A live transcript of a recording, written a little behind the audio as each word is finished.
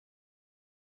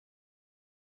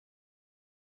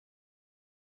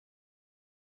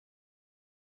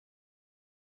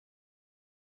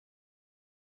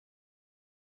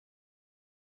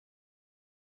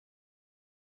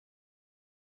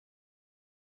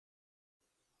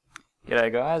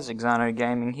G'day guys, Exano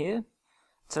Gaming here.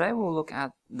 Today we'll look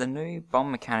at the new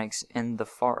bomb mechanics in the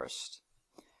forest.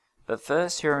 But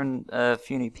first, here are a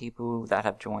few new people that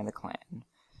have joined the clan.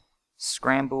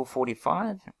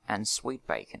 Scramble45 and Sweet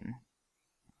Bacon.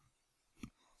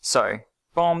 So,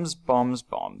 bombs.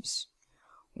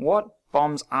 What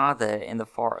bombs are there in the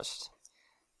forest?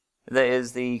 There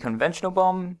is the conventional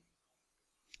bomb,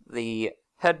 the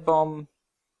head bomb,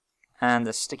 and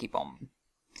the sticky bomb.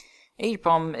 Each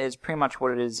bomb is pretty much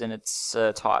what it is in its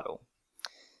title.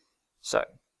 So,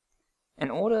 in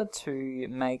order to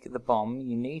make the bomb,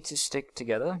 you need to stick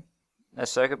together a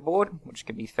circuit board, which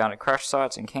can be found at crash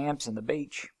sites and camps and the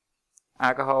beach,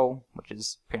 alcohol, which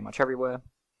is pretty much everywhere,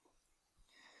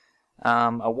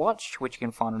 a watch, which you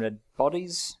can find in red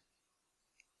bodies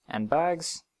and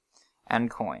bags,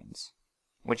 and coins,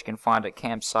 which you can find at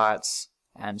campsites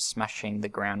and smashing the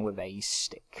ground with a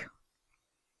stick.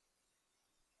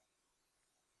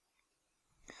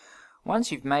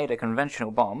 Once you've made a conventional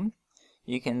bomb,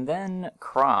 you can then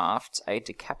craft a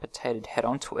decapitated head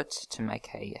onto it to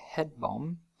make a head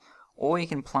bomb, or you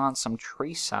can plant some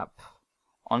tree sap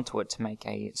onto it to make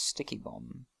a sticky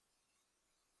bomb.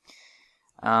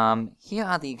 Here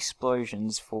are the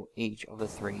explosions for each of the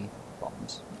three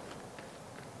bombs.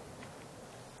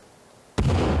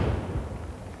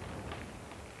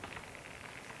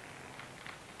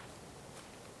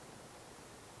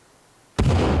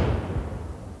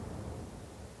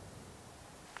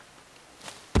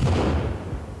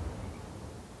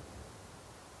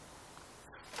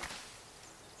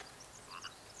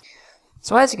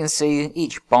 So as you can see,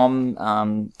 each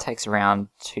bomb takes around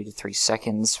 2 to 3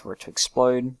 seconds for it to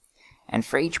explode, and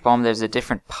for each bomb there's a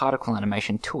different particle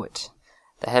animation to it.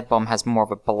 The head bomb has more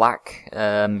of a black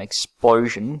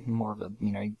explosion, more of a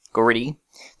gritty.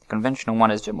 The conventional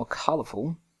one is a bit more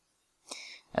colourful,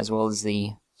 as well as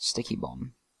the sticky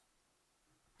bomb.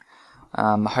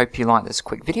 I hope you like this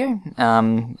quick video,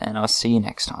 and I'll see you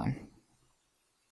next time.